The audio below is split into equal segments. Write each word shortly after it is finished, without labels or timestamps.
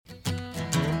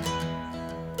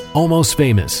Almost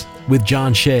Famous with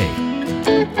John Shea.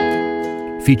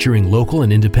 Featuring local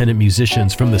and independent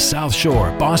musicians from the South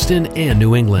Shore, Boston, and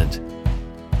New England.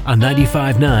 On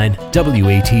 95.9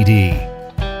 WATD.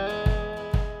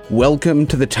 Welcome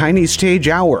to the Tiny Stage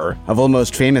Hour of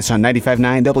Almost Famous on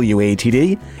 95.9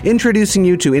 WATD, introducing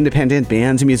you to independent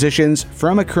bands and musicians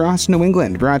from across New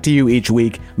England, brought to you each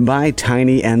week by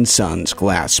Tiny & Sons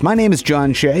Glass. My name is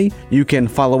John Shea. You can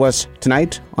follow us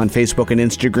tonight on Facebook and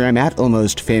Instagram at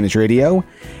Almost Famous Radio,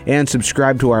 and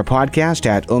subscribe to our podcast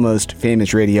at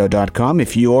almostfamousradio.com.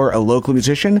 If you're a local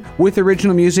musician with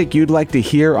original music you'd like to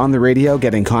hear on the radio,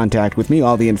 get in contact with me.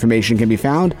 All the information can be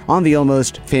found on the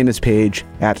Almost Famous page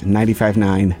at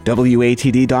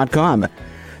 959watd.com.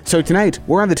 So tonight,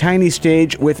 we're on the tiny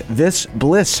stage with This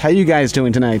Bliss. How you guys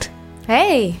doing tonight?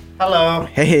 Hey. Hello.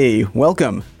 Hey,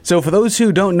 welcome. So for those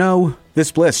who don't know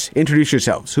This Bliss, introduce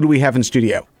yourselves. Who do we have in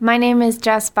studio? My name is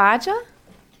Jess Baja.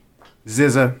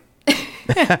 Zizza.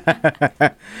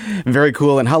 Very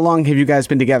cool. And how long have you guys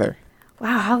been together?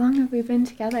 Wow, how long have we been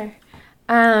together?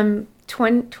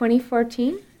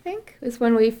 2014, I think, was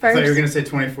when we first... I thought you were going to say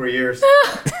 24 years.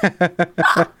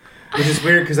 Which is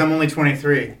weird because I'm only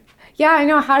 23. Yeah, I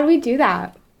know. How do we do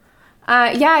that?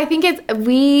 I think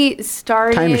we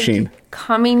started Time machine.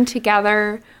 Coming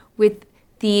together with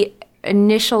the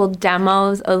initial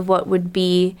demos of what would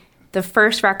be the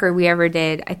first record we ever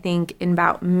did, I think, in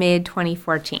about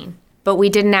mid-2014. But we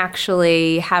didn't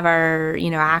actually have our,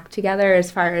 act together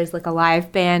as far as like a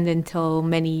live band until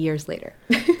many years later.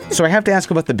 So I have to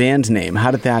ask about the band's name.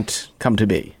 How did that come to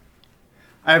be?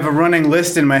 I have a running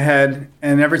list in my head,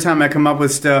 and every time I come up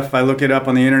with stuff, I look it up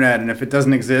on the internet, and if it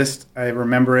doesn't exist, I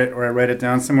remember it or I write it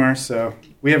down somewhere. So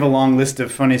we have a long list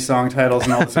of funny song titles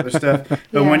and all this other stuff.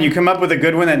 But when you come up with a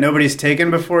good one that nobody's taken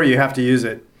before, you have to use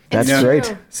it. That's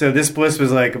great. So This Bliss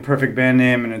was like a perfect band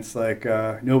name, and it's like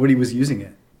nobody was using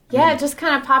it. Yeah, it just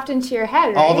kind of popped into your head,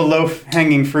 right? All the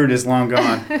low-hanging fruit is long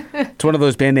gone. It's one of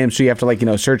those band names so you have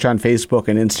to search on Facebook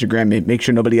and Instagram, make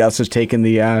sure nobody else has taken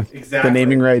the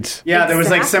naming rights. Yeah, there was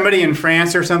like somebody in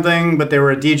France or something, but they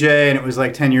were a DJ, and it was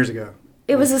like 10 years ago.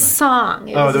 It was a song.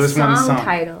 It there was a one song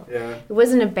title. Yeah. It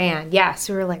wasn't a band. Yeah,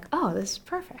 so we were like, oh, this is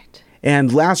perfect.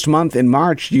 And last month in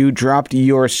March, you dropped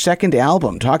your second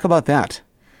album. Talk about that.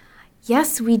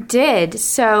 Yes, we did.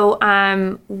 So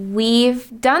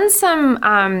we've done some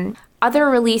other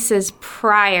releases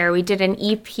prior. We did an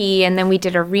EP, and then we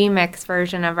did a remix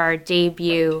version of our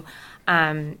debut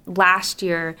last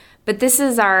year. But this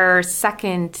is our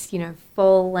second,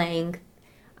 full length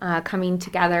coming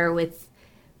together with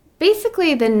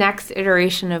basically the next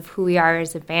iteration of who we are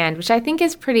as a band, which I think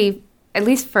is pretty, at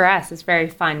least for us, is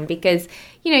very fun because,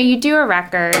 you do a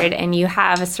record and you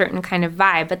have a certain kind of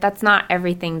vibe, but that's not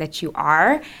everything that you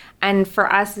are. And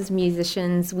for us as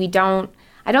musicians, I don't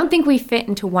think we fit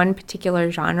into one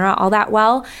particular genre all that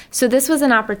well. So this was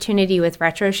an opportunity with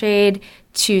Retroshade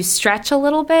to stretch a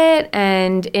little bit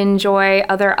and enjoy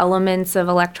other elements of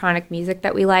electronic music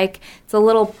that we like. It's a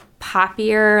little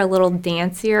poppier, a little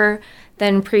dancier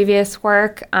than previous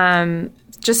work,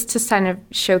 just to kind of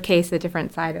showcase a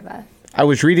different side of us. I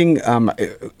was reading an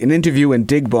interview in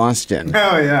Dig Boston.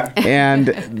 Oh, yeah. And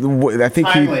I think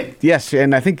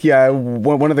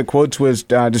one of the quotes was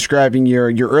describing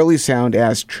your early sound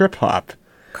as trip hop.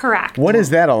 Correct. What is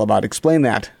that all about? Explain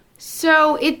that.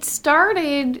 So it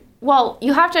started,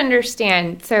 you have to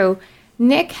understand, so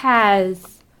Nick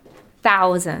has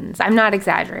thousands, I'm not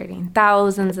exaggerating,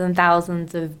 thousands and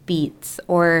thousands of beats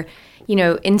or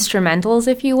instrumentals,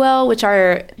 if you will, which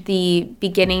are the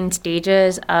beginning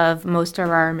stages of most of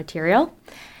our material.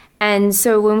 And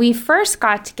so when we first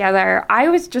got together, I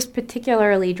was just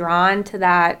particularly drawn to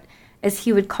that, as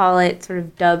he would call it, sort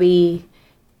of dubby,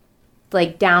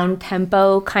 like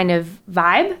down-tempo kind of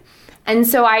vibe. And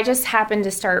so I just happened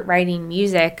to start writing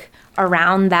music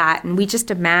around that, and we just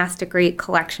amassed a great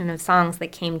collection of songs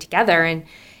that came together. And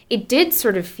it did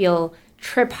sort of feel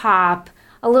trip-hop,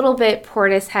 a little bit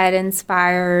Portishead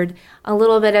inspired, a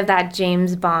little bit of that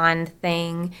James Bond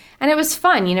thing. And it was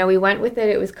fun. We went with it.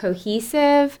 It was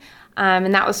cohesive.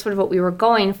 And that was sort of what we were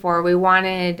going for. We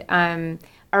wanted a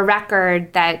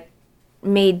record that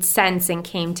made sense and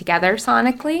came together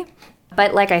sonically.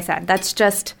 But like I said, that's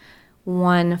just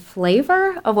one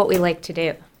flavor of what we like to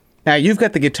do. Now, you've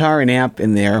got the guitar and amp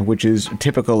in there, which is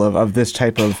typical of this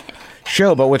type of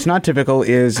show. But what's not typical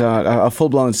is a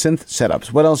full-blown synth setup.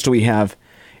 What else do we have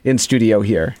in studio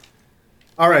here?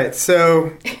 All right,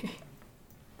 so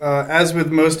as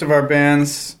with most of our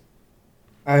bands,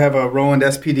 I have a Roland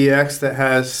SPDX that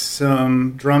has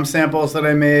some drum samples that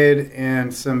I made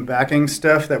and some backing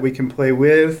stuff that we can play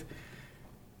with.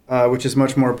 which is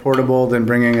much more portable than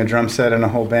bringing a drum set and a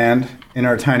whole band in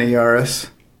our tiny Yaris.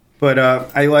 But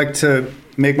I like to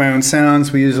make my own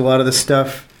sounds. We use a lot of the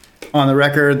stuff on the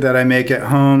record that I make at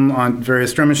home on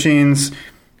various drum machines.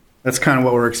 That's kind of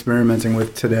what we're experimenting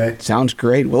with today. Sounds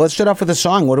great. Well, let's start off with a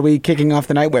song. What are we kicking off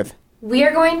the night with? We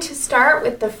are going to start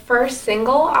with the first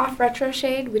single off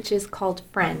Retroshade, which is called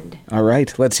Friend. All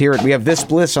right, let's hear it. We have This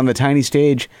Bliss on the tiny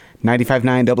stage,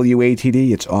 95.9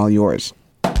 WATD. It's all yours.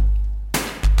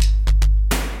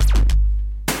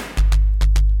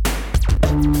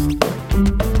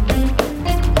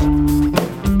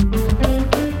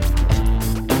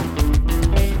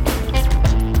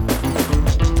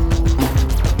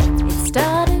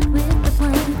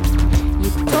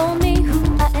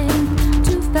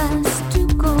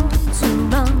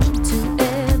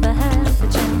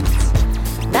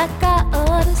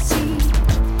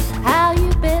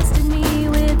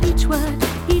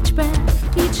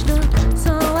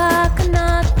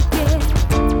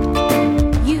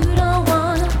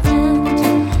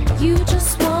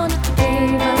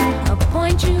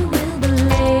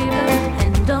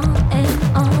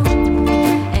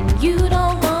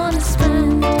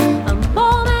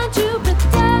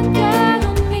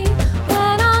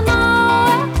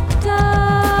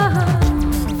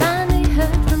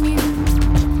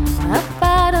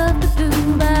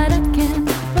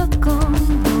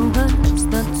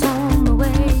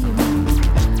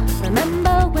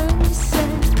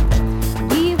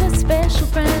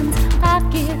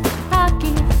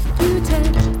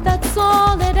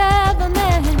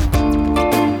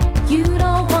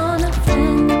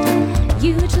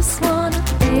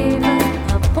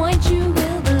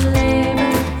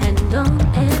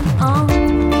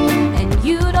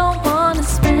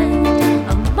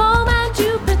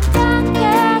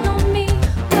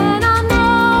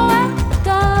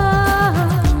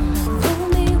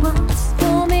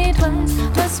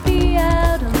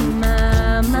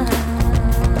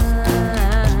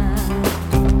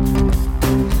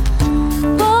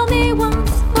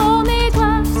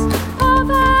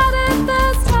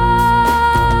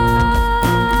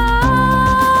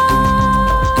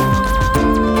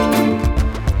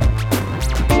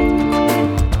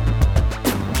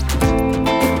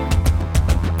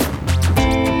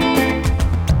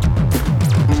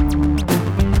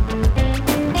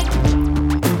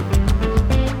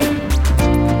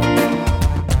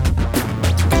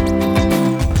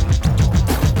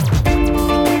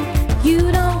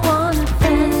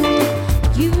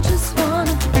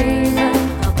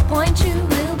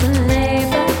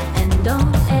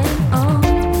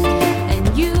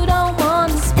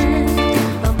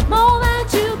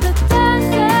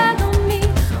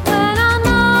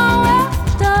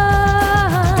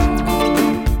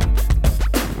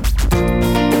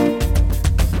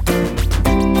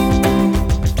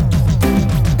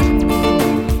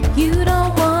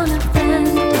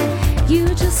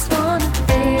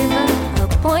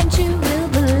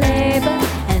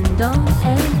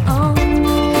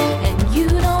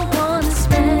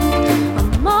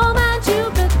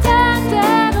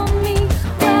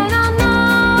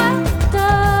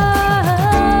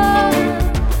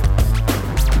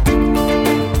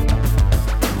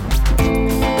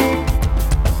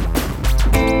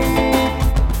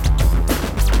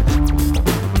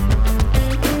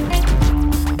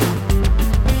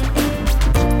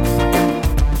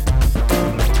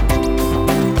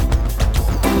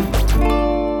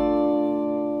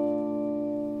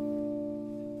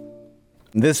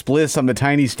 This Bliss on the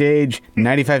tiny stage,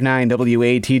 95.9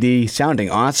 WATD, sounding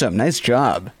awesome. Nice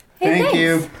job. Hey, Thank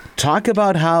you. Talk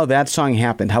about how that song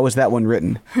happened. How was that one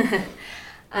written?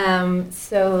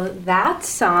 So that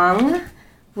song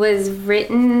was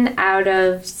written out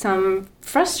of some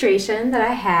frustration that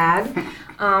I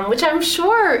had, which I'm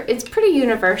sure is pretty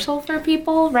universal for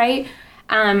people, right?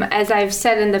 As I've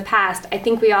said in the past, I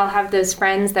think we all have those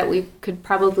friends that we could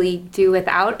probably do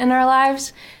without in our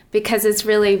lives because it's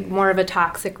really more of a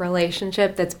toxic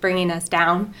relationship that's bringing us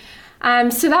down.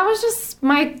 So that was just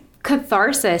my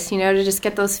catharsis, to just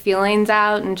get those feelings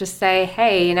out and just say,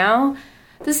 hey,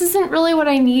 this isn't really what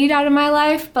I need out of my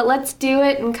life, but let's do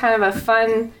it in kind of a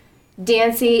fun,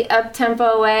 dancey,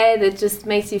 up-tempo way that just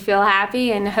makes you feel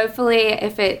happy. And hopefully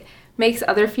if it makes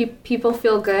other people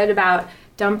feel good about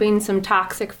dumping some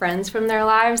toxic friends from their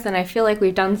lives, then I feel like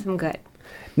we've done some good.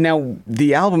 Now,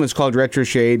 the album is called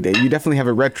Retroshade. You definitely have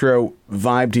a retro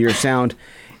vibe to your sound.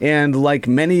 And like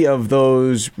many of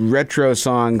those retro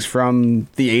songs from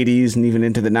the 80s and even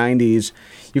into the 90s,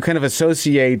 you kind of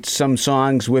associate some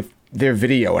songs with their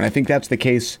video. And I think that's the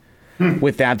case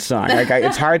with that song. Like,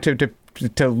 it's hard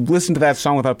to listen to that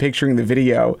song without picturing the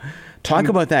video Talk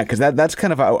about that, because that's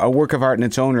kind of a work of art in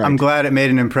its own right. I'm glad it made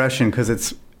an impression because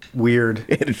it's weird.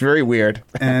 It's very weird.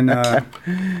 And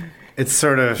it's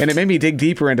sort of... And it made me dig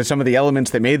deeper into some of the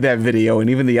elements that made that video, and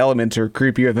even the elements are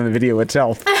creepier than the video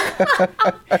itself.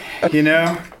 You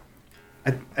know,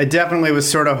 I definitely was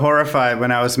sort of horrified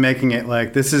when I was making it.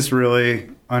 Like, this is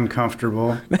really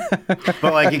uncomfortable. But,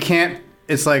 like, you can't...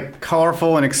 It's, like,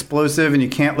 colorful and explosive, and you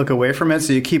can't look away from it,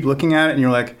 so you keep looking at it, and you're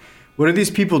like... What are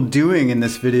these people doing in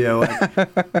this video?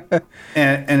 Like,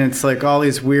 and it's like all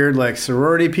these weird like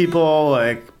sorority people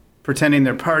like pretending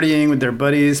they're partying with their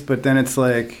buddies, but then it's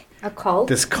like a cult.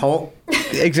 This cult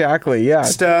exactly, yeah.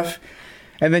 stuff.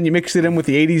 And then you mix it in with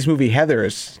the 80s movie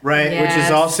Heathers. Right, Yes. which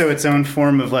is also its own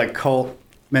form of like cult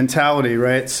mentality,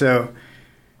 right? So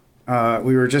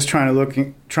we were just trying to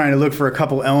look for a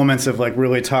couple elements of like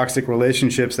really toxic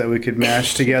relationships that we could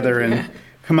mash together and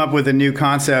come up with a new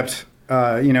concept.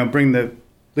 Bring the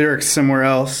lyrics somewhere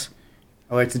else.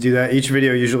 I like to do that. Each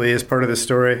video usually is part of the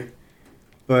story.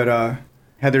 But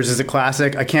Heathers is a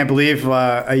classic. I can't believe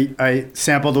I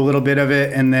sampled a little bit of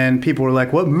it, and then people were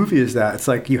like, what movie is that? It's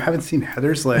like, you haven't seen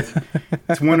Heathers? Like,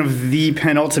 it's one of the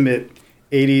penultimate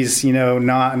 80s,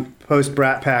 not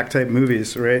post-Brat Pack type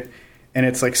movies, right? And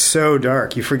it's like so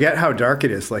dark. You forget how dark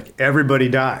it is. Like, everybody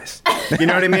dies. You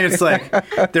know what I mean? It's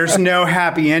like, there's no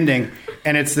happy ending.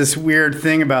 And it's this weird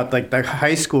thing about like the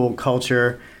high school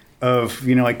culture of,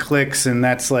 like cliques, and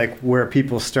that's like where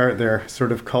people start their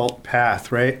sort of cult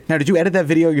path, right? Now, did you edit that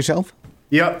video yourself?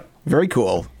 Yep. Very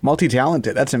cool.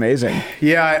 Multi-talented. That's amazing.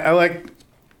 Yeah, I like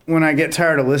when I get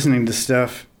tired of listening to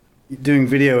stuff, doing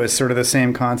video is sort of the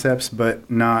same concepts, but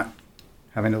not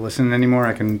having to listen anymore.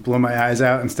 I can blow my eyes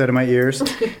out instead of my ears.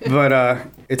 But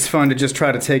it's fun to just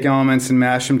try to take elements and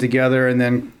mash them together and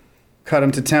then cut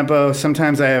them to tempo.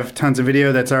 Sometimes I have tons of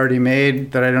video that's already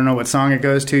made that I don't know what song it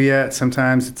goes to yet.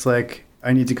 Sometimes it's like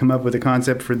I need to come up with a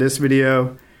concept for this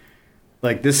video.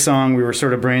 Like this song, we were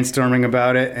sort of brainstorming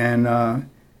about it, and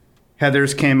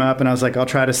Heathers came up, and I was like, I'll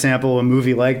try to sample a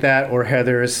movie like that or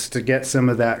Heathers to get some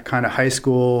of that kind of high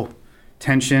school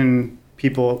tension,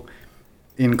 people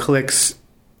in cliques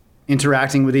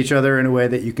interacting with each other in a way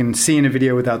that you can see in a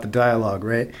video without the dialogue,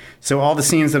 right? So all the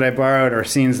scenes that I borrowed are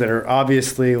scenes that are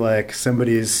obviously like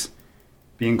somebody's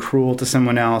being cruel to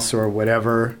someone else or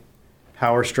whatever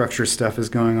power structure stuff is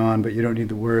going on, but you don't need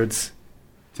the words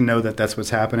to know that that's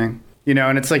what's happening.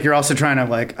 And it's like you're also trying to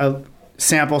like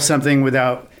sample something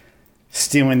without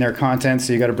stealing their content,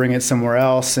 so you got to bring it somewhere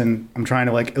else, and I'm trying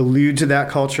to like allude to that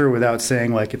culture without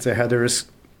saying like it's a Heathers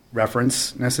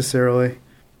reference necessarily.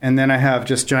 And then I have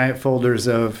just giant folders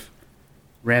of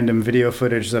random video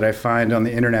footage that I find on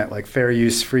the internet, like fair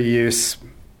use, free use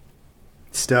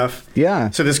stuff.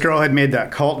 Yeah. So this girl had made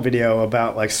that cult video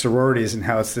about like sororities and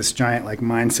how it's this giant like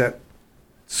mindset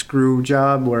screw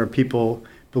job where people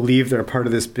believe they're part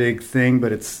of this big thing,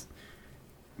 but it's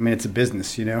a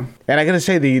business, And I got to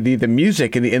say, the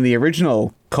music in the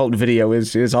original cult video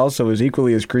is also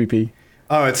equally as creepy.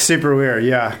 Oh, it's super weird,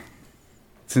 yeah.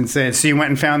 It's insane. So you went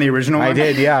and found the original one? I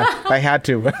did, yeah. I had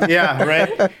to. Yeah,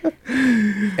 right?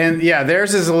 And yeah,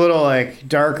 theirs is a little like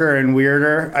darker and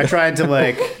weirder. I tried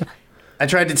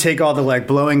to take all the like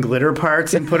blowing glitter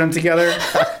parts and put them together.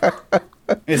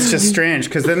 It's just strange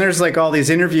because then there's like all these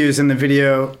interviews in the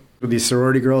video with these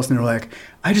sorority girls, and they're like,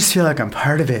 I just feel like I'm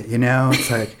part of it,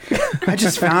 It's like, I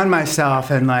just found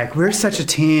myself, and like, we're such a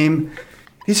team.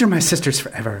 These are my sisters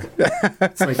forever.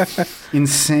 It's like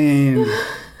insane.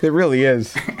 It really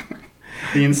is.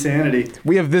 The insanity.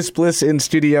 We have This Bliss in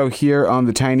studio here on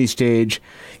the Tiny Stage.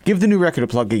 Give the new record a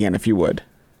plug again, if you would.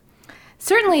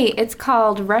 Certainly, it's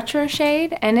called Retro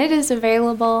Shade, and it is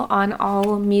available on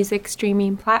all music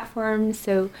streaming platforms,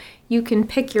 so you can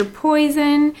pick your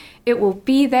poison. It will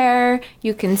be there.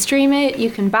 You can stream it.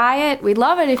 You can buy it. We'd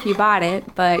love it if you bought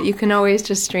it, but you can always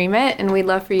just stream it, and we'd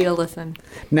love for you to listen.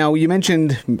 Now, you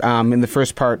mentioned in the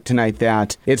first part tonight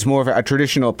that it's more of a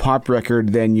traditional pop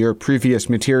record than your previous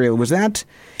material. Was that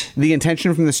the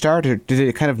intention from the start, or did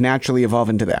it kind of naturally evolve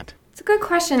into that? It's a good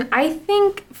question. I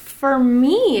think, for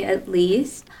me at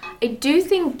least, I do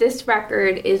think this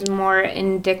record is more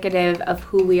indicative of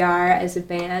who we are as a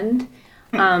band.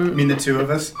 You mean the two of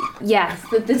us? Yes,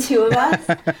 the two of us.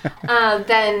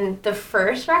 Than the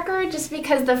first record, just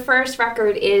because the first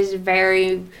record is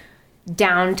very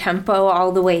down-tempo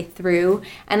all the way through.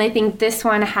 And I think this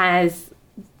one has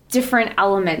different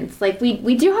elements. Like,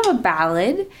 we do have a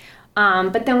ballad,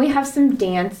 but then we have some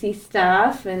dancey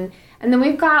stuff, and then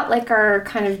we've got, like, our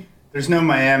kind of... There's no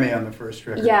Miami on the first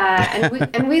record. Yeah,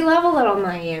 and we love a little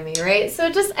Miami, right? So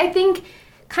just, I think,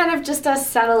 kind of just us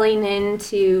settling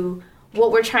into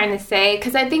what we're trying to say,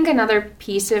 because I think another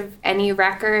piece of any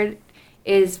record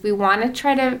is we want to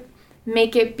try to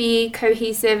make it be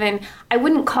cohesive. And I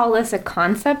wouldn't call this a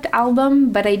concept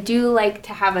album, but I do like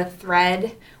to have a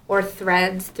thread or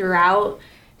threads throughout.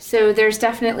 So there's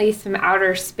definitely some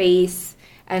outer space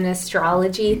and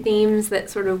astrology themes that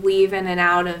sort of weave in and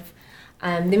out of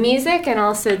the music and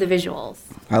also the visuals.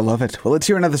 I love it. Well, let's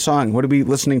hear another song. What are we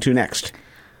listening to next?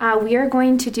 We are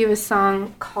going to do a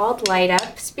song called Light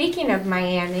Up. Speaking of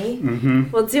Miami,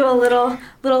 we'll do a little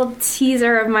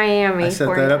teaser of Miami. I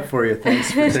set that up for you.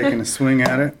 Thanks for taking a swing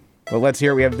at it. Well, let's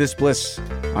hear it. We have This Bliss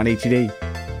on ATD.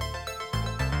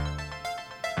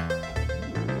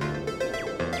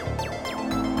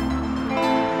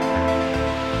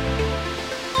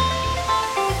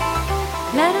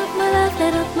 Light up my life,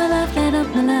 light up my life, light up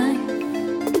my life.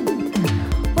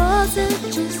 Was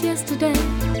it just yesterday?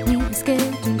 We were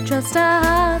scared to trust our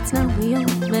hearts. Now we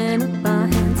open up our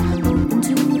hands, open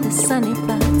to the sunny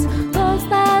clouds. Those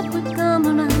that would come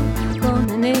around,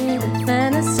 gonna need a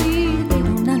fantasy. They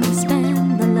don't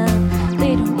understand the love,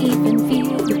 they don't even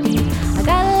feel the beat. I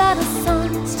got a lot of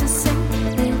songs to sing,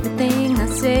 everything I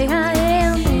say I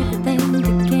am, everything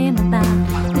that came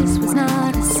about. This was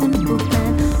not a simple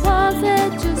plan. Was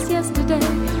it just yesterday?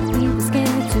 We were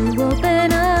scared to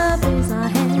open up, raise our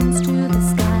hands to the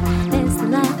sky as the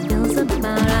light fills up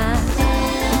our eyes.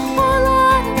 Oh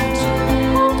Lord,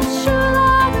 oh sure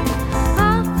Lord, I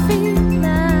feel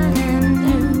that in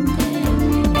you.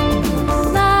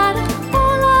 Light up,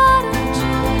 oh Lord,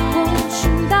 won't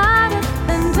you light up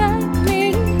and take me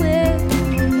with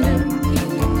you.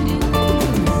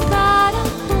 Light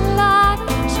up, light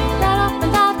up, light up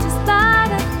and light, just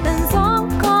light up and song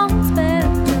comes back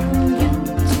to you.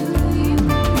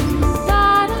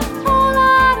 Light up, oh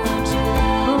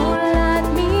light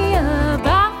me up, I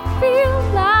feel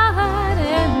light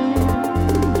in you.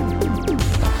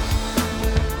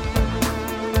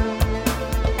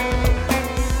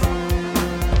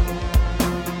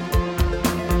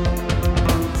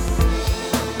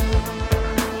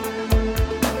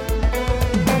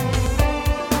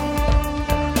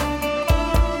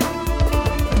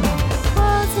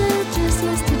 Was it just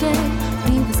yesterday?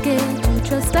 We were scared to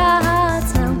trust our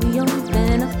hearts. Now we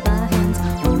open up our hands,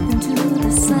 open to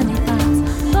the sunny clouds.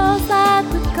 Those that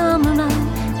would come around,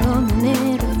 coming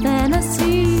in a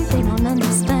fantasy. They don't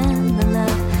understand the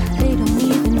love, they don't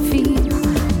even feel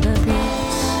the beat.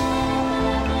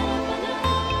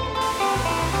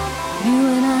 You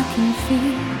and I can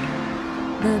feel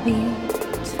the beat.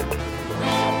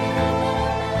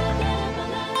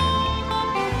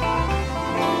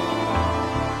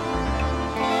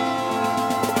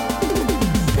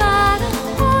 Light up,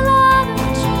 oh Lord,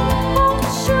 oh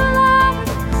sure Lord,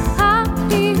 I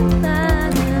feel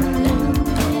that in you.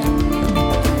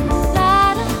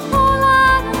 Light up, oh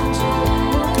Lord,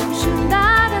 won't you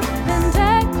light up and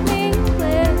take me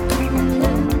with you.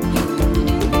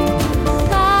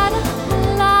 Light up,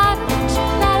 light up,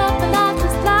 light up and light,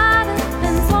 just light up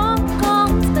and song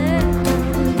comes back to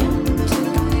you.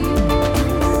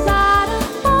 Light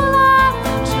up, oh Lord,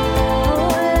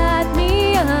 light me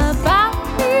up, I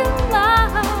feel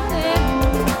light in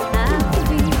you. I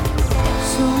feel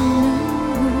so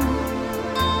new.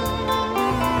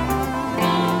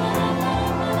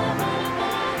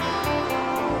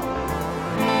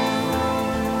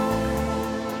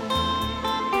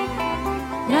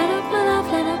 Light up my life,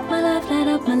 light up my life, light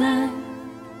up my life.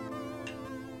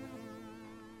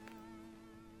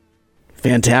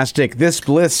 Fantastic. This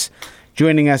Bliss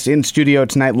joining us in studio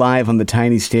tonight live on the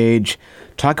tiny stage.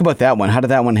 Talk about that one. How did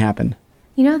that one happen?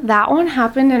 You know, that one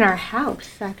happened in our house,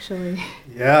 actually.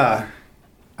 Yeah.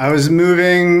 I was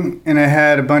moving and I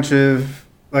had a bunch of,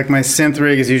 like my synth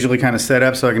rig is usually kind of set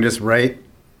up so I can just write.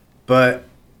 But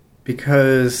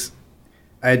because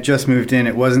I had just moved in,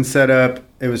 it wasn't set up.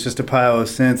 It was just a pile of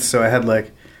synths. So I had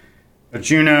like a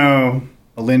Juno,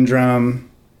 a Lindrum,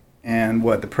 and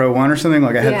the Pro One or something.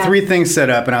 Like I had 3 things set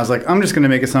up and I was like, I'm just going to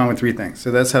make a song with 3 things. So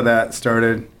that's how that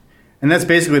started. And that's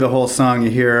basically the whole song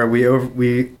you hear. We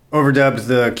overdubbed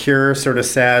the Cure sort of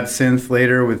sad synth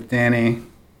later with Danny,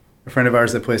 a friend of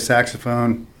ours that plays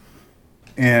saxophone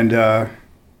and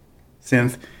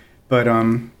synth. But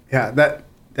yeah,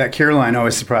 that Cure line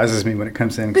always surprises me when it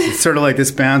comes in. 'Cause it's sort of like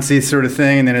this bouncy sort of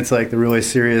thing, and then it's like the really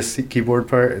serious keyboard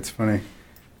part. It's funny.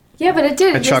 Yeah, but it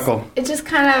did. I chuckle. It just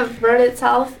kind of wrote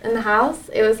itself in the house.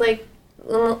 It was like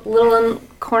a little in the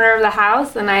corner of the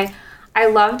house, and I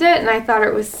loved it, and I thought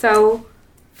it was so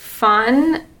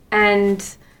fun. And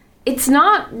it's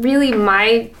not really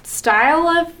my style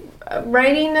of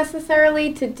writing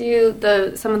necessarily to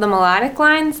do some of the melodic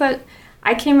lines that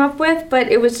I came up with, but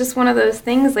it was just one of those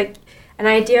things. Like an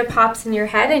idea pops in your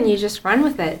head and you just run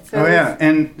with it. So Oh yeah,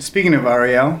 and speaking of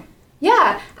Ariel,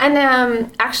 yeah,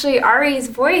 and actually Ari's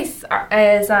voice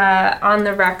is on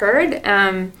the record.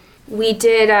 We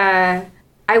did.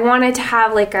 I wanted to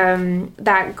have like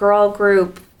that girl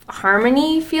group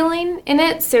harmony feeling in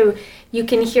it, so you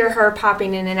can hear her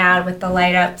popping in and out with the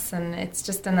light ups, and it's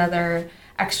just another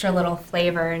extra little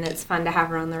flavor, and it's fun to have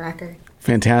her on the record.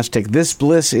 Fantastic. This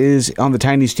Bliss is on the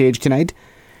tiny stage tonight.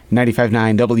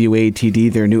 95.9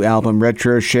 WATD, their new album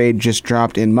Retro Shade just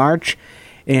dropped in March.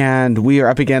 And we are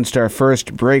up against our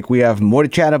first break. We have more to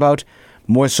chat about,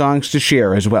 more songs to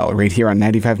share as well, right here on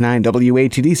 95.9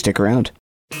 WATD. Stick around.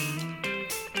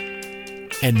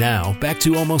 And now, back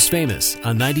to Almost Famous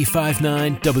on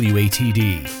 95.9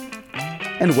 WATD.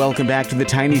 And welcome back to the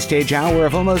tiny stage hour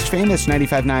of Almost Famous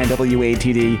 95.9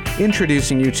 WATD,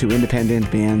 introducing you to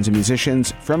independent bands and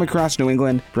musicians from across New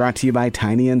England, brought to you by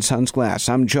Tiny and Sons Glass.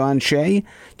 I'm John Shea.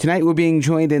 Tonight we're being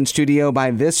joined in studio by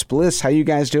This Bliss. How you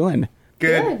guys doing?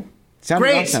 good. Sounds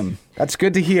Great. awesome. That's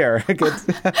good to hear. Good.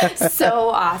 So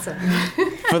awesome.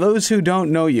 For those who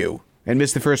don't know you and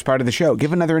missed the first part of the show,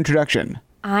 give another introduction.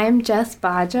 I'm Jess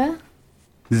Baja.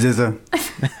 Zizza.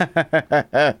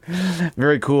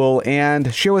 Very cool.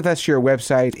 And share with us your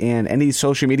website and any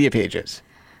social media pages.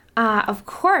 Of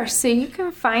course. So you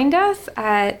can find us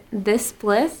at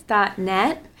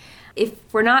thisbliss.net. If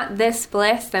we're not This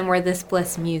Bliss, then we're This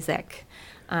Bliss Music.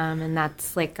 And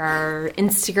that's like our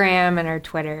Instagram and our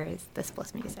Twitter is This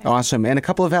Bliss Music. Awesome. And a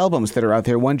couple of albums that are out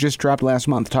there. One just dropped last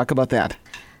month. Talk about that.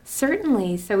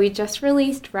 Certainly. So we just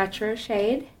released Retro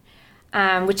Shade,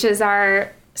 which is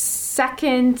our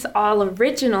second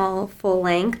all-original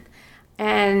full-length.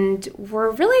 And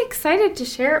we're really excited to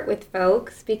share it with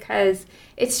folks because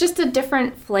it's just a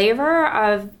different flavor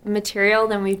of material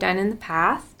than we've done in the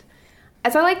past.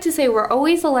 As I like to say, we're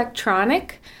always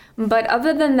electronic, but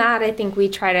other than that, I think we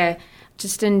try to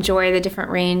just enjoy the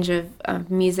different range of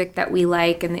music that we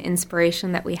like and the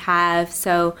inspiration that we have.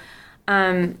 So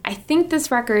I think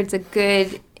this record's a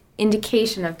good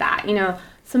indication of that. You know,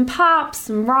 some pop,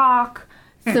 some rock,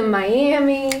 some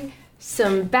Miami,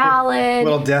 some ballad.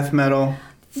 Little death metal.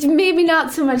 Maybe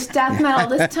not so much death metal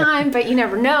this time, but you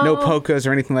never know. No polkas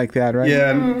or anything like that, right?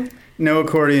 Yeah, no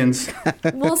accordions.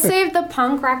 We'll save the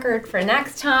punk record for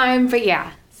next time, but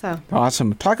yeah, so.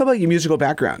 Awesome. Talk about your musical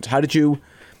background. How did you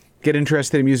get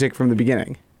interested in music from the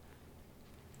beginning?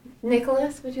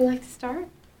 Nicholas, would you like to start?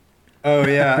 Oh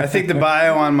yeah, I think the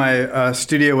bio on my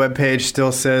studio webpage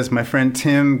still says my friend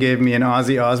Tim gave me an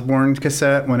Ozzy Osbourne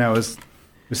cassette when it was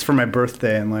for my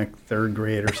birthday in like 3rd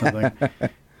grade or something.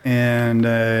 And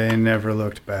I never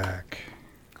looked back.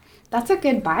 That's a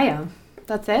good bio.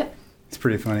 That's it? It's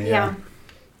pretty funny, yeah.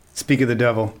 Speak of the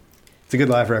Devil. It's a good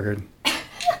live record.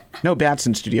 No bats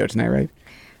in studio tonight, right?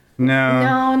 No.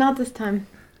 No, not this time.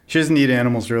 She doesn't eat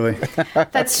animals, really.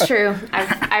 That's true.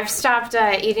 I've stopped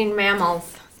eating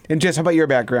mammals. And Jess, how about your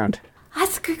background?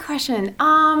 That's a good question.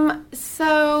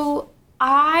 So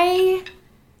I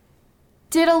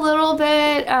did a little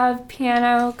bit of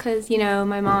piano because, you know,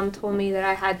 my mom told me that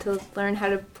I had to learn how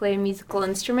to play a musical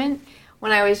instrument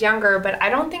when I was younger, but I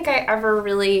don't think I ever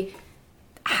really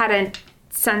had a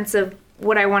sense of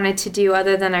what I wanted to do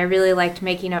other than I really liked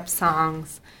making up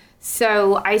songs.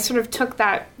 So I sort of took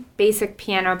that basic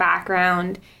piano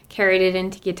background, carried it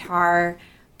into guitar,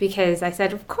 because I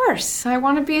said, of course, I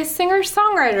want to be a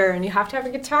singer-songwriter, and you have to have a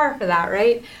guitar for that,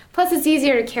 right? Plus, it's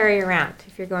easier to carry around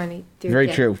if you're going to do it. Very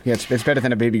true. Yeah, it's better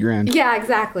than a baby grand. Yeah,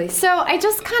 exactly. So I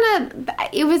just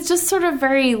it was just sort of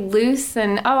very loose,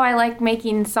 and, I like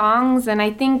making songs, and I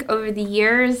think over the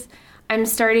years, I'm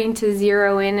starting to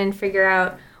zero in and figure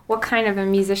out what kind of a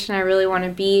musician I really want to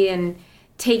be, and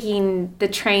taking the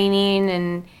training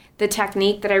and the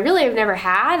technique that I really have never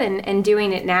had and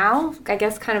doing it now. I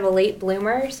guess kind of a late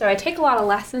bloomer. So I take a lot of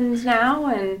lessons now.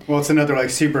 And well, it's another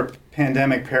like super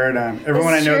pandemic paradigm.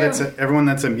 Everyone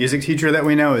that's a music teacher that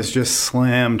we know is just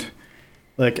slammed.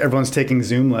 Like everyone's taking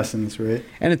Zoom lessons, right?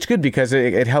 And it's good because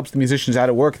it helps the musicians out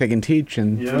of work. They can teach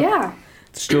and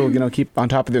still, keep on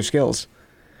top of their skills.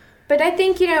 But I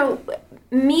think,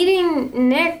 meeting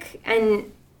Nick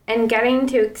and getting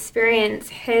to experience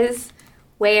his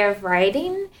way of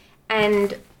writing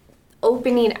and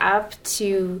opening up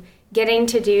to getting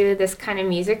to do this kind of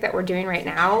music that we're doing right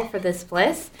now for This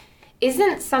Bliss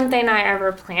isn't something I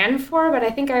ever planned for, but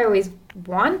I think I always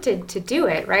wanted to do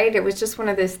it, right? It was just one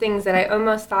of those things that I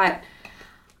almost thought,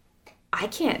 I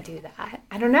can't do that.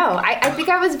 I don't know. I think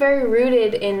I was very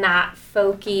rooted in that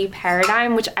folky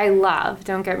paradigm, which I love,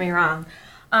 don't get me wrong.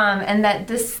 And that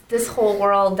this whole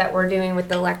world that we're doing with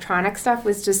the electronic stuff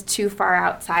was just too far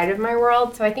outside of my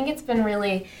world. So I think it's been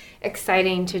really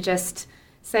exciting to just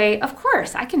say, of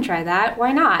course, I can try that.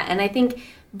 Why not? And I think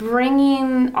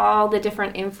bringing all the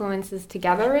different influences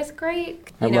together is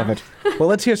great. I love it. Well,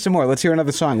 let's hear some more. Let's hear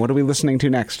another song. What are we listening to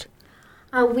next?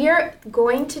 We are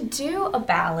going to do a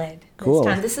ballad Cool.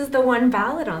 this time. This is the one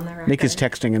ballad on the record. Nick is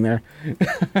texting in there.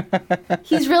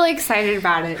 He's really excited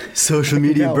about it. Social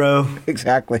media, No. bro.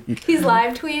 Exactly. He's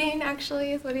live tweeting,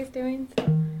 actually, is what he's doing.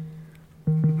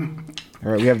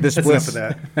 All right, we have This That's Bliss.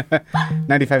 enough of that.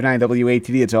 95.9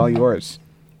 WATD. It's all yours.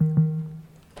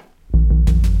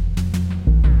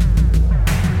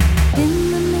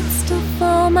 In the midst of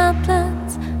all my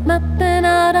plans, mapping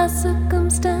out our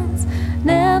circumstance,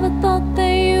 never thought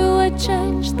that you would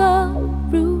change the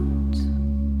route.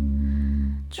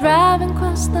 Driving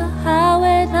across the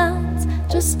highway lines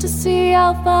just to see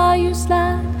how far you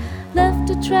slide,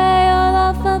 left a trail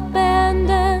of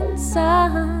abandoned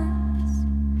signs.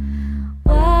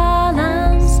 While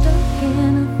I'm stuck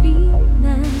in a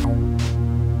feeling,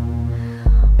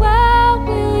 where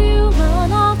will you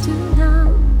run off to now?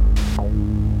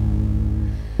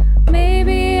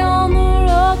 Maybe on the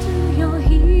road to your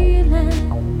healing,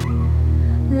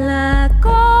 like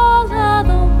all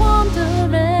other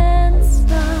wandering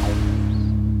stars.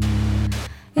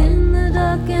 In the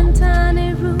dark and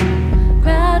tiny room,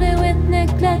 crowded with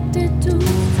neglected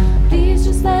tools, please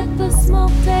just let the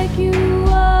smoke take you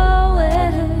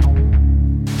away.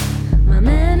 My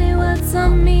many words are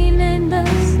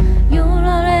meaningless, you're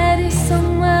already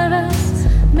somewhere else.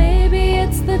 Maybe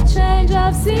it's the change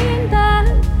I've seen that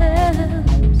helps.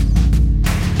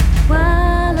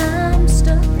 While I'm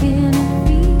stuck in a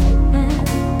feeling,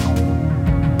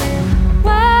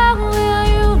 where will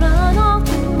you run off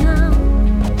to now?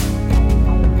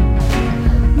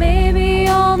 Maybe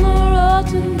on the road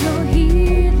to your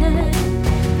healing,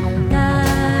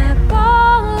 like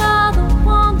all other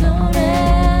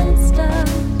wandering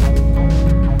stars.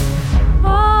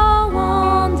 All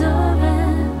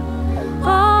wandering,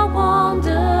 all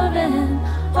wandering,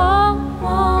 all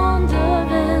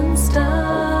wandering stars.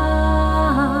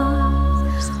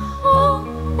 All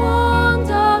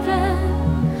wandering,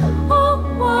 all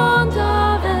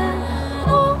wandering,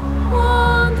 all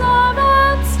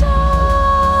wandering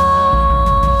stars.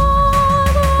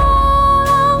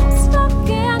 I'm stuck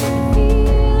in a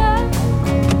feeling.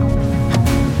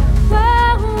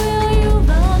 Where will you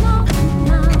run off to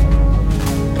now?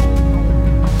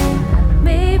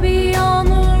 Maybe on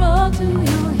the road to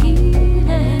your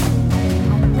healing,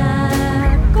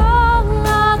 like all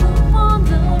other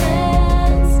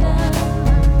wandering stars.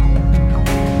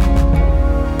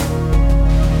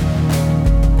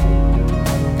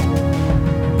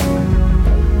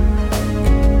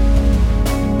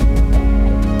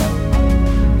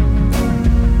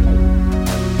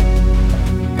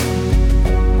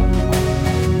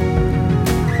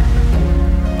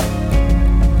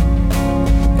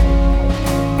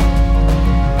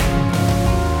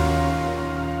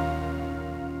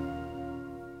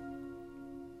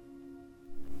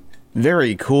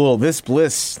 Very cool. This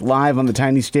Bliss live on the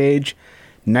tiny stage.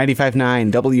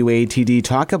 95.9 WATD.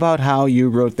 Talk about how you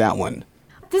wrote that one.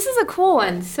 This is a cool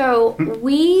one. So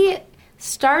we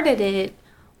started it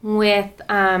with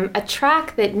a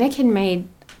track that Nick had made,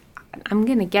 I'm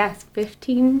going to guess,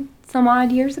 15 some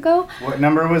odd years ago. What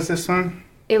number was this one?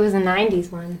 It was a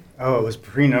 90s one. Oh, it was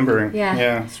pre-numbering. Yeah.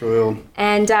 Yeah, it's really old.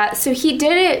 And so he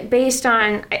did it based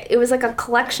on, it was like a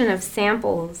collection of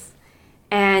samples.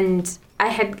 And I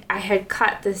had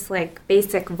cut this like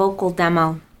basic vocal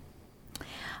demo.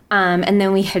 And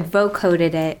then we had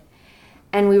vocoded it.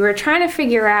 And we were trying to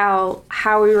figure out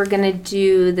how we were going to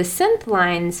do the synth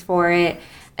lines for it.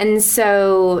 And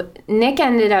so Nick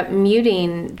ended up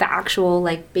muting the actual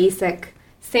like basic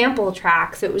sample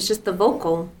track. So it was just the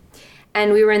vocal.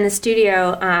 And we were in the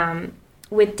studio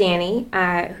with Danny,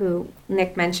 who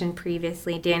Nick mentioned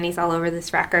previously. Danny's all over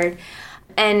this record.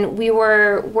 And we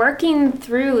were working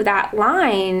through that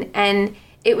line, and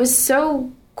it was so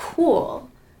cool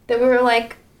that we were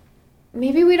like,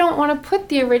 maybe we don't want to put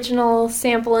the original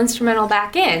sample instrumental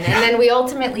back in. And then we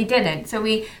ultimately didn't. So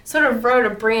we sort of wrote a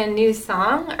brand new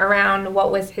song around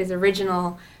what was his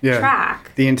original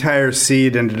track. The entire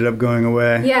seed ended up going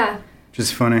away. Yeah. Which is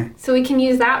funny. So we can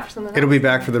use that for some of that. It'll be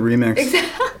back for the remix.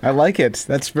 Exactly. I like it.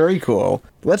 That's very cool.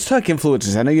 Let's talk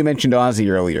influences. I know you mentioned Ozzy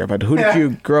earlier, but who did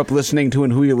you grow up listening to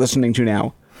and who you're listening to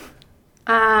now?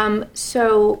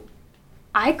 So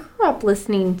I grew up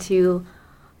listening to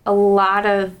a lot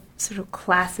of sort of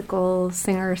classical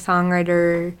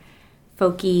singer-songwriter,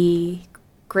 folky,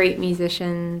 great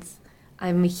musicians.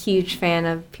 I'm a huge fan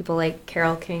of people like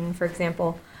Carole King, for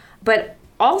example. But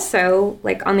also,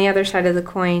 like on the other side of the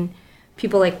coin,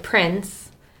 people like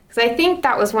Prince, Because I think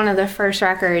that was one of the first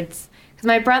records. Because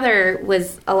my brother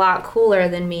was a lot cooler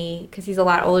than me, because he's a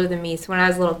lot older than me. So when I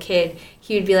was a little kid,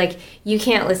 he would be like, you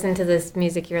can't listen to this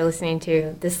music you're listening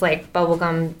to, this like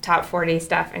bubblegum top 40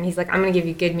 stuff. And he's like, I'm going to give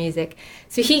you good music.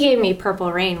 So he gave me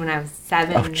Purple Rain when I was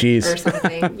 7 or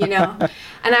something, you know?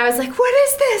 And I was like, what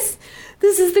is this?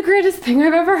 This is the greatest thing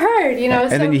I've ever heard, you know?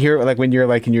 And then you hear it like when you're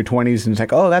like in your 20s and it's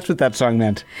like, oh, that's what that song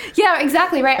meant. Yeah,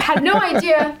 exactly, right. Had no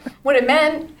idea what it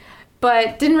meant,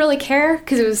 but didn't really care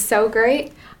because it was so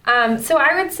great. So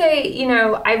I would say, you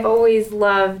know, I've always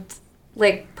loved,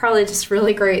 like, probably just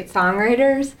really great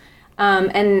songwriters.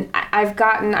 And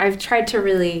I've tried to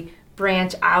really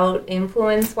branch out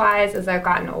influence-wise as I've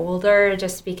gotten older,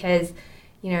 just because,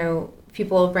 you know,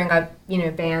 people bring up, you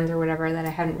know, bands or whatever that I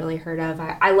hadn't really heard of.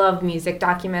 I love music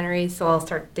documentaries, so I'll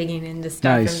start digging into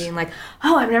stuff and being like,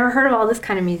 oh, I've never heard of all this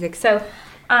kind of music. So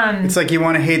it's like you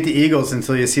want to hate the Eagles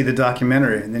until you see the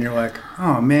documentary, and then you're like,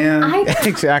 oh, man.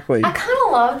 Exactly. I kind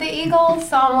of love the Eagles,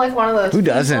 so I'm like one of those Who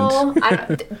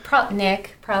doesn't?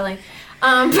 Nick, probably.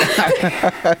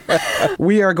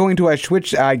 We are going to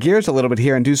switch gears a little bit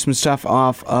here and do some stuff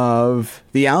off of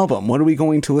the album. What are we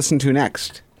going to listen to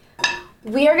next?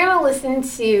 We are going to listen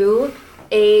to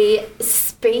a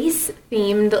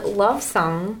space-themed love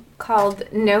song called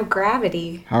No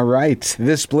Gravity. All right.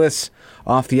 This Bliss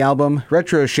off the album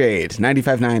Retro Shade,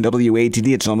 95.9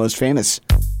 WATD. It's Almost Famous.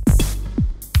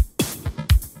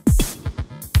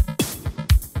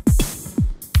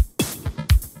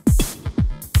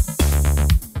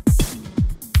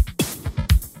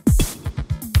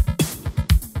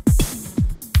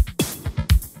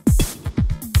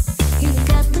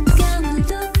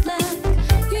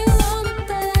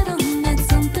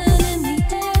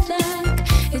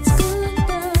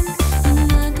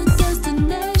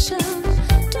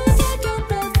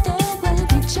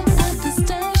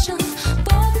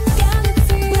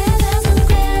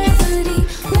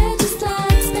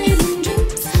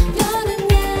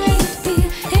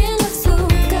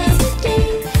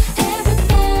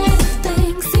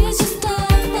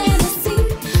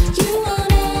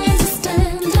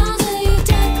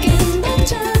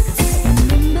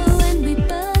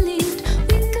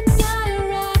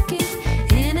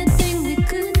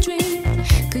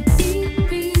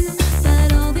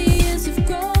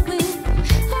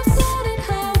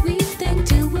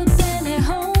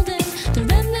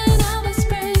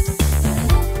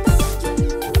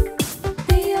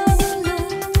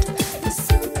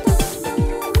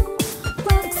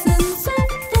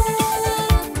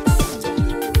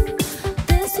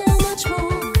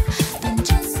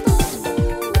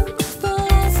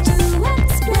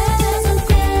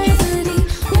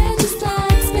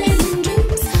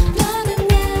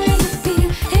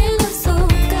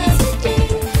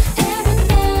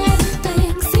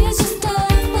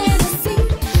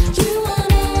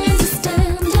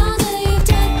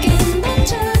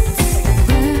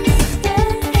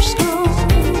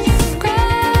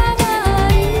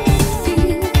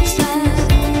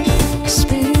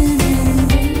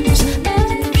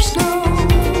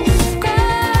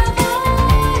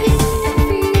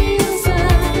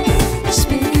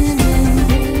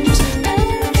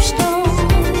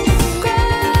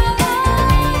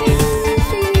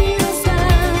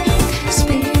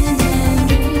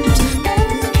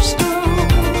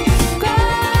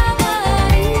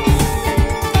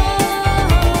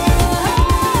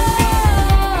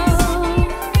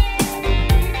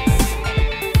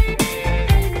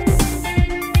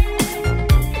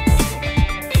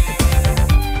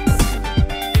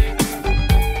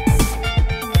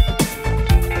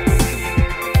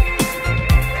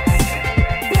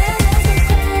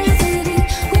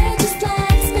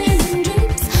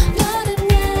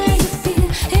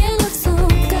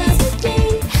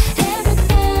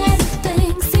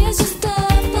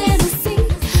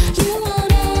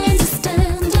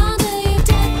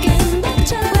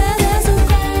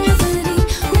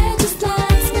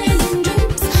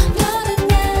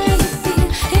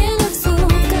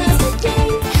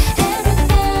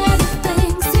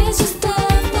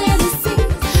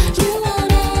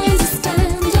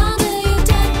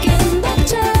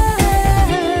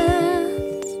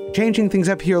 Changing things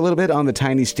up here a little bit on the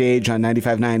tiny stage on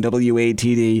 95.9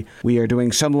 WATD. We are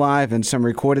doing some live and some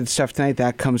recorded stuff tonight.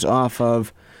 That comes off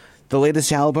of the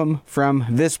latest album from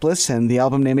This Bliss, and the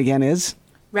album name again is?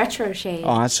 Retro Shade.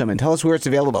 Awesome. And tell us where it's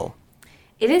available.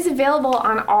 It is available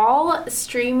on all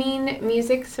streaming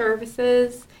music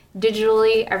services,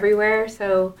 digitally, everywhere,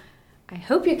 so I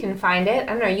hope you can find it.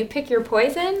 I don't know, you pick your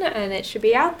poison, and it should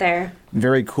be out there.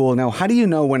 Very cool. Now, how do you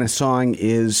know when a song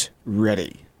is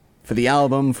ready? For the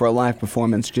album, for a live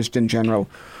performance, just in general,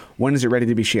 when is it ready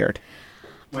to be shared?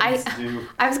 When it's due.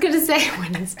 I was going to say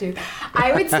when it's due.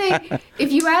 I would say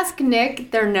if you ask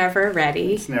Nick, they're never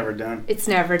ready. It's never done. It's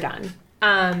never done.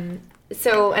 And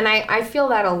I feel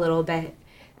that a little bit.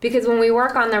 Because when we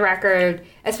work on the record,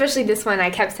 especially this one, I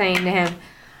kept saying to him,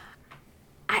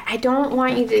 I don't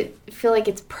want you to feel like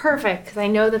it's perfect because I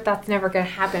know that that's never going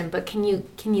to happen. But can you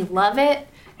love it?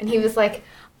 And he was like,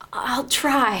 I'll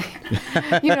try.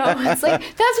 It's like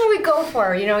that's what we go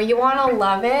for. You want to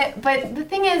love it. But the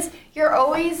thing is, you're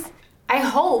always, I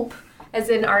hope, as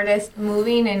an artist,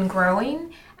 moving and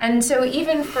growing. And so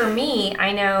even for me,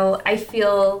 I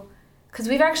feel, because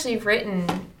we've actually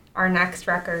written our next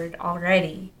record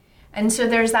already. And so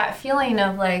there's that feeling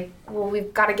of like, well,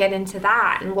 we've got to get into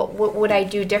that. And what would I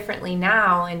do differently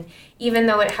now? And even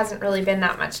though it hasn't really been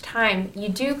that much time, you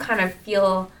do kind of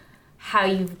feel how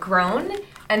you've grown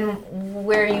and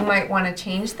where you might want to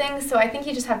change things. So I think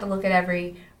you just have to look at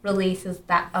every release as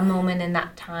a moment in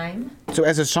that time. So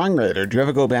as a songwriter, do you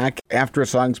ever go back after a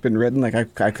song's been written, like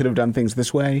I could have done things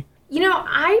this way?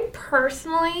 I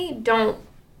personally don't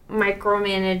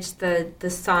micromanage the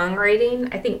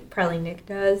songwriting. I think probably Nick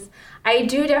does. I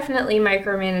do definitely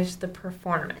micromanage the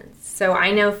performance. So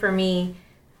I know for me,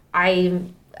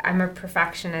 I'm a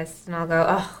perfectionist, and I'll go,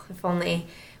 oh, if only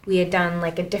we had done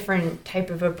like a different type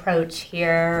of approach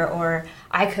here, or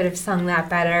I could have sung that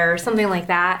better, or something like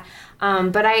that.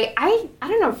 But I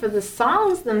don't know, for the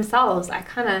songs themselves,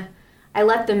 I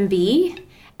let them be.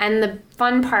 And the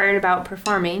fun part about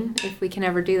performing, if we can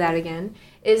ever do that again,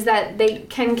 is that they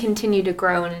can continue to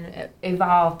grow and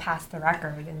evolve past the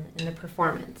record in the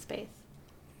performance space.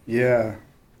 Yeah.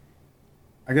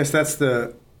 I guess that's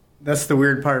the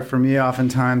weird part for me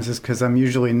oftentimes, is because I'm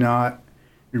usually not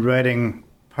writing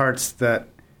parts that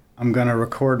I'm going to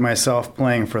record myself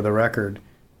playing for the record.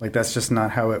 Like, that's just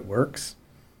not how it works.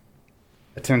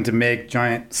 I tend to make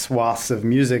giant swaths of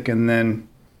music, and then,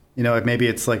 maybe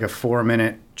it's like a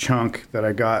 4-minute chunk that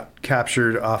I got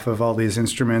captured off of all these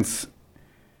instruments,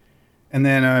 and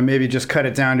then maybe just cut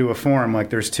it down to a form, like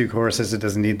there's 2 choruses, it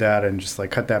doesn't need that, and just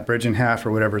like cut that bridge in half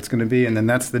or whatever it's going to be, and then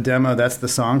that's the demo, that's the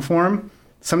song form.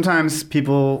 Sometimes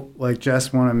people like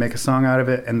Jess want to make a song out of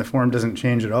it and the form doesn't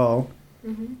change at all.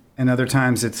 Mm-hmm. And other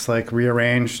times it's like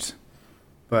rearranged,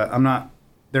 but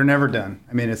they're never done.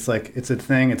 I mean, it's like, it's a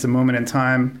thing, it's a moment in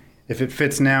time. If it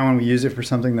fits now and we use it for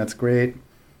something, that's great.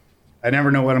 I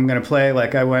never know what I'm going to play.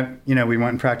 Like we went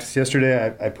and practiced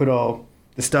yesterday. I put all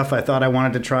the stuff I thought I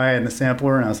wanted to try in the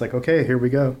sampler, and I was like, okay, here we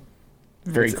go.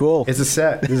 Very cool. It's a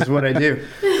set. This is what I do.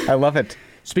 I love it.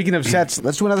 Speaking of sets,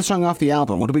 let's do another song off the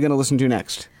album. What are we going to listen to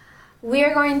next? We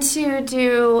are going to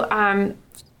do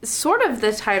sort of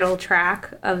the title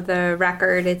track of the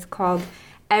record. It's called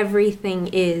Everything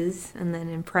Is, and then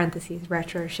in parentheses,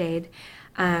 Retro Shade.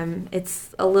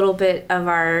 It's a little bit of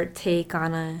our take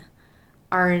on a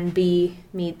R&B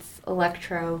meets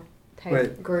electro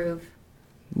type groove.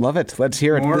 Love it. Let's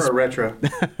hear it. More or retro?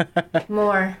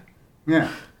 More.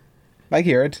 Yeah. I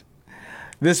hear it.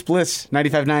 This Bliss,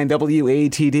 95.9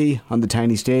 WATD on the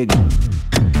tiny stage.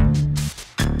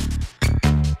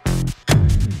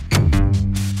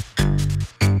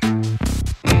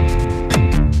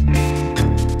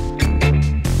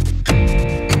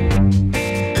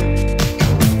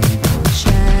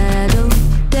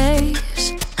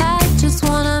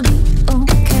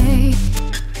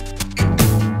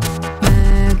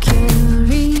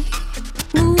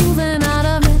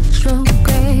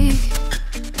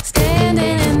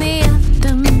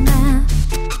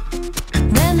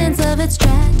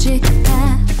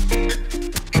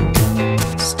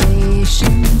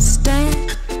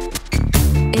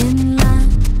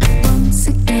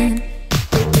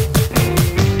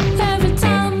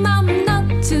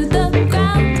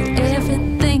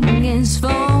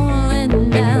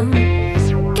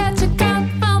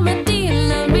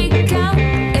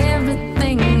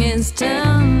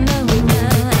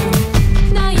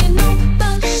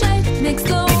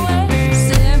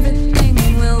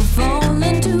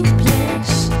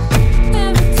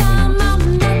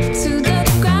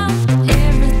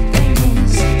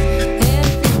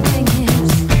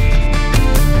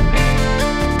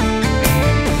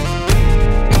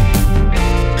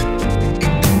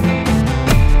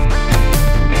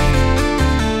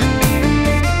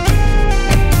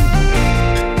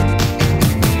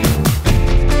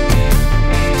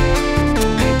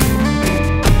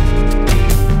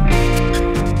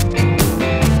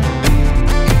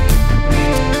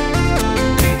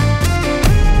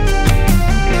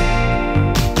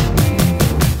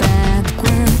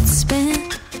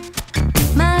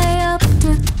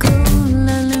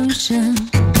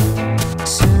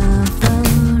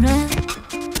 Suffering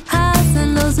highs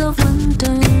and lows of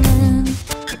wonderland.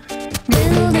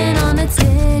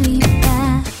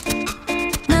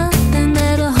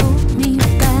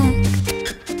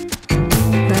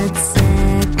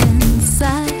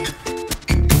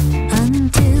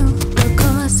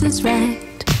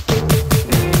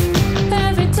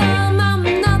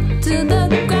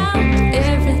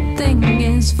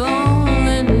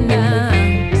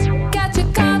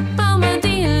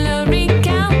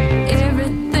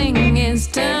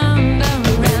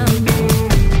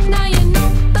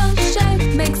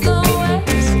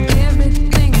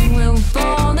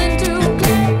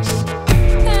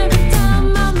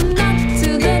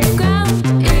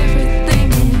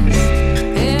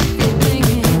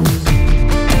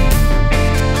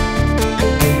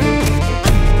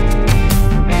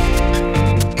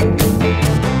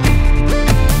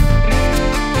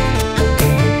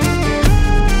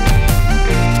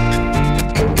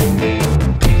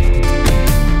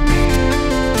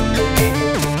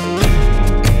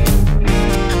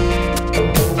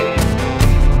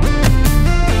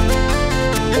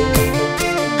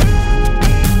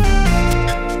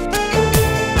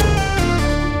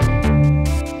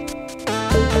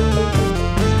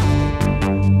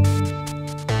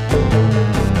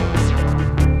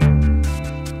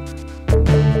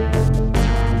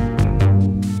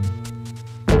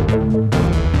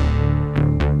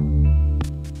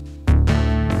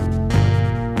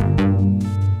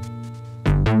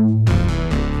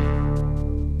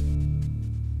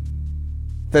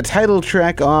 the title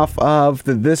track off of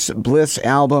the This Bliss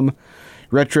album,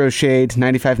 Retro Shade,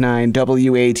 95.9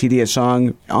 WATD, a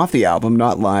song off the album,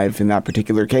 not live in that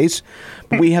particular case.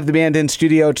 But we have the band in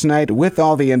studio tonight with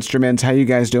all the instruments. How you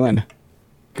guys doing?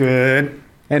 Good.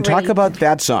 And talk Great. about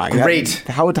that song. Great.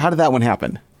 How did that one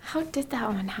happen? How did that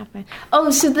one happen?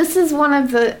 Oh, so this is one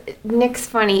of the Nick's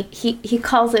funny. He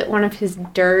calls it one of his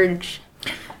dirge.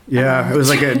 Yeah, it was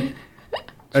like a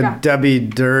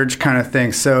dubby dirge kind of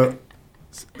thing. So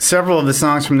several of the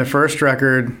songs from the first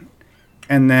record,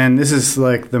 and then this is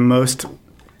like the most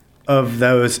of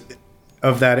those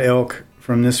of that ilk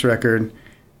from this record,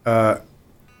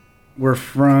 were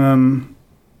from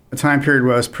a time period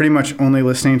where I was pretty much only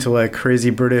listening to like crazy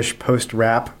British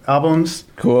post-rap albums.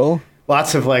 Cool.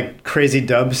 Lots of like crazy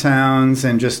dub sounds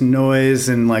and just noise,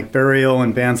 and like Burial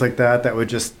and bands like that would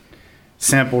just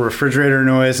sample refrigerator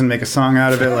noise and make a song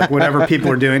out of it, like whatever people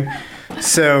were doing.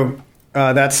 So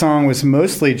that song was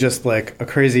mostly just like a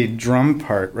crazy drum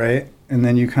part, right? And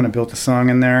then you kind of built a song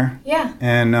in there. Yeah.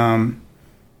 And I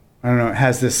don't know, it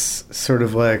has this sort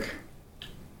of like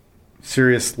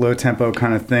serious low tempo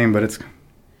kind of thing, but it's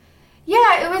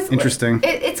Yeah, it was interesting.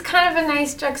 It's kind of a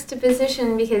nice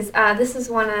juxtaposition because this is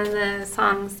one of the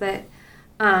songs that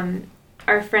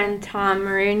our friend Tom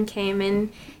Maroon came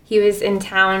in. He was in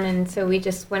town, and so we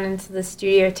just went into the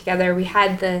studio together. We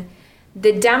had the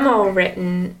demo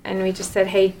written, and we just said,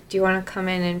 "Hey, do you want to come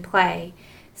in and play?"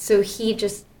 So he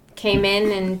just came in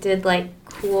and did like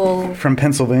cool From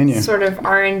Pennsylvania. sort of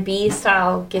R&B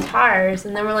style guitars,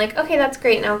 and then we're like, "Okay, that's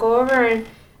great. Now go over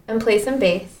and play some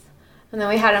bass." And then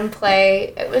we had him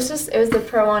play. It was the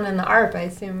Pro One and the ARP, I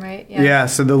assume, right? Yeah,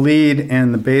 so the lead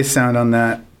and the bass sound on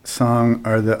that song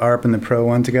are the ARP and the Pro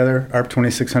One together. ARP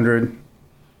 2600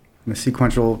 and the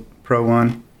sequential Pro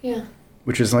One, Yeah.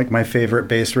 which is like my favorite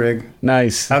bass rig.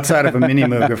 Nice. Outside of a Mini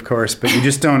Moog, of course, but you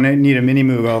just don't need a Mini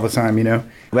Moog all the time, you know?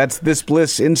 That's This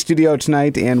Bliss in studio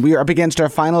tonight, and we are up against our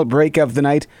final break of the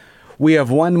night. We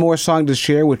have one more song to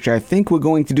share, which I think we're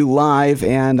going to do live,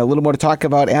 and a little more to talk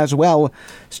about as well.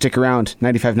 Stick around.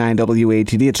 95.9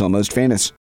 WATD, it's Almost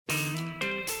Famous.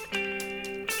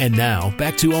 And now,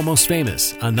 back to Almost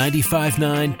Famous on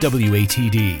 95.9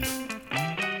 WATD.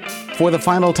 For the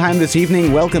final time this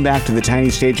evening, welcome back to the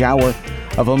Tiny Stage Hour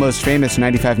of Almost Famous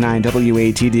 95.9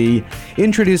 WATD,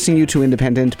 introducing you to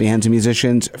independent bands and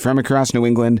musicians from across New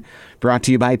England, brought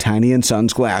to you by Tiny &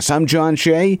 Sons Glass. I'm John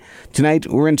Shea. Tonight,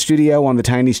 we're in studio on the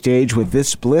Tiny Stage with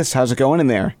This Bliss. How's it going in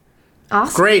there?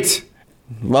 Awesome. Great!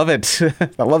 Love it.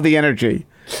 I love the energy.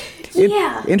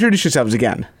 Yeah. Introduce yourselves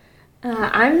again.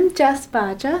 I'm Jess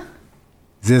Baja.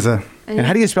 Zizza. And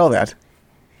how do you spell that?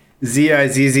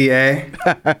 Zizza.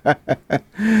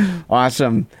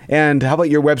 Awesome. And how about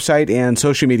your website and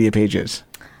social media pages?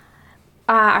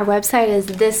 Our website is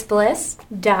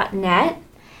thisbliss.net.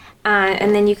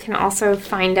 And then you can also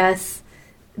find us,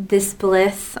 This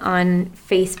Bliss, on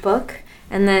Facebook.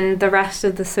 And then the rest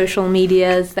of the social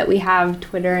medias that we have,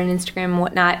 Twitter and Instagram and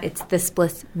whatnot, it's This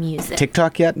Bliss Music.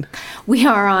 TikTok yet? We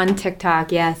are on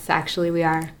TikTok, yes, actually we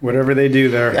are. Whatever they do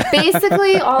there.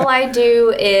 Basically, all I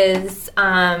do is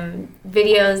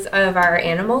videos of our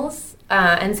animals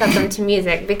and set them to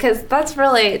music, because that's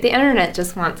really, the internet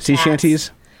just wants Sea cats.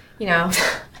 shanties? You know.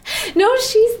 No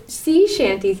sea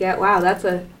shanties yet. Wow, that's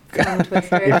a tongue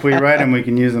twister. If we write them, we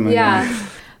can use them. Yeah.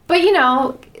 But, you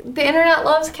know, the internet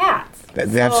loves cats. So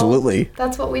Absolutely.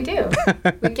 That's what we do.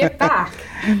 We give back.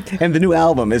 And the new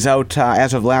album is out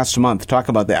as of last month. Talk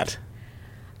about that.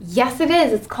 Yes, it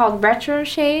is. It's called Retro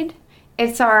Shade.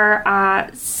 It's our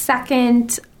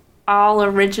second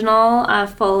all-original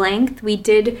full length. We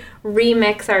did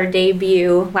remix our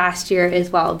debut last year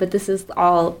as well, but this is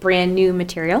all brand new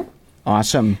material.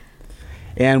 Awesome.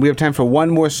 And we have time for one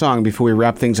more song before we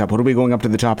wrap things up. What are we going up to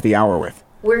the top of the hour with?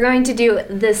 We're going to do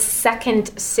the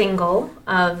second single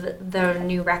of the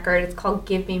new record. It's called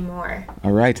Give Me More.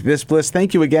 All right. This Bliss,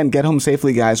 thank you again. Get home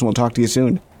safely, guys, and we'll talk to you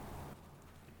soon.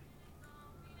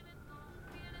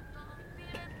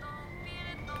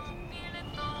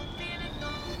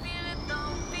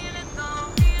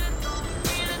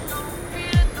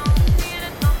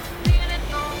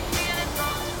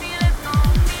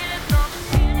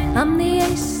 I'm the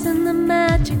ace in the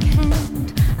magic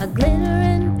hand, a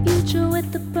glittering future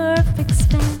with the perfect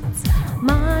stance.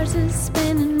 Mars is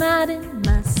spinning right in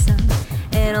my sun,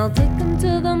 and I'll take them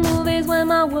to the movies when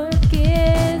my work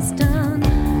is done.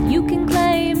 You can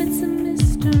claim it's a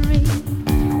mystery,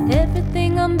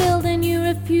 everything I'm building you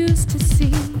refuse to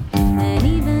see. And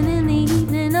even in the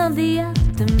evening of the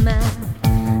aftermath,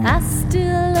 I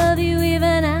still love you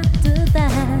even after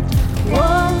that.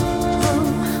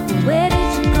 Whoa, where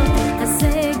did you go? I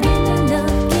say give me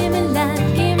love, give me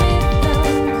life, give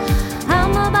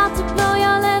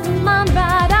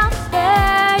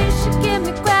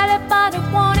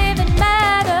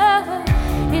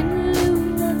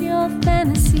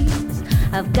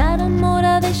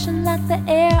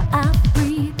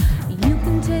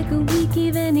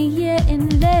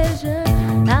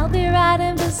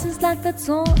glasses like that's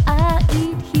all I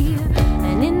eat here.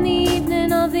 And in the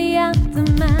evening of the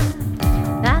aftermath,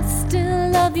 I still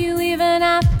love you even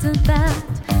after that.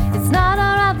 It's not a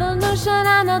revolution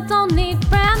and I don't need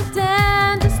Brandon.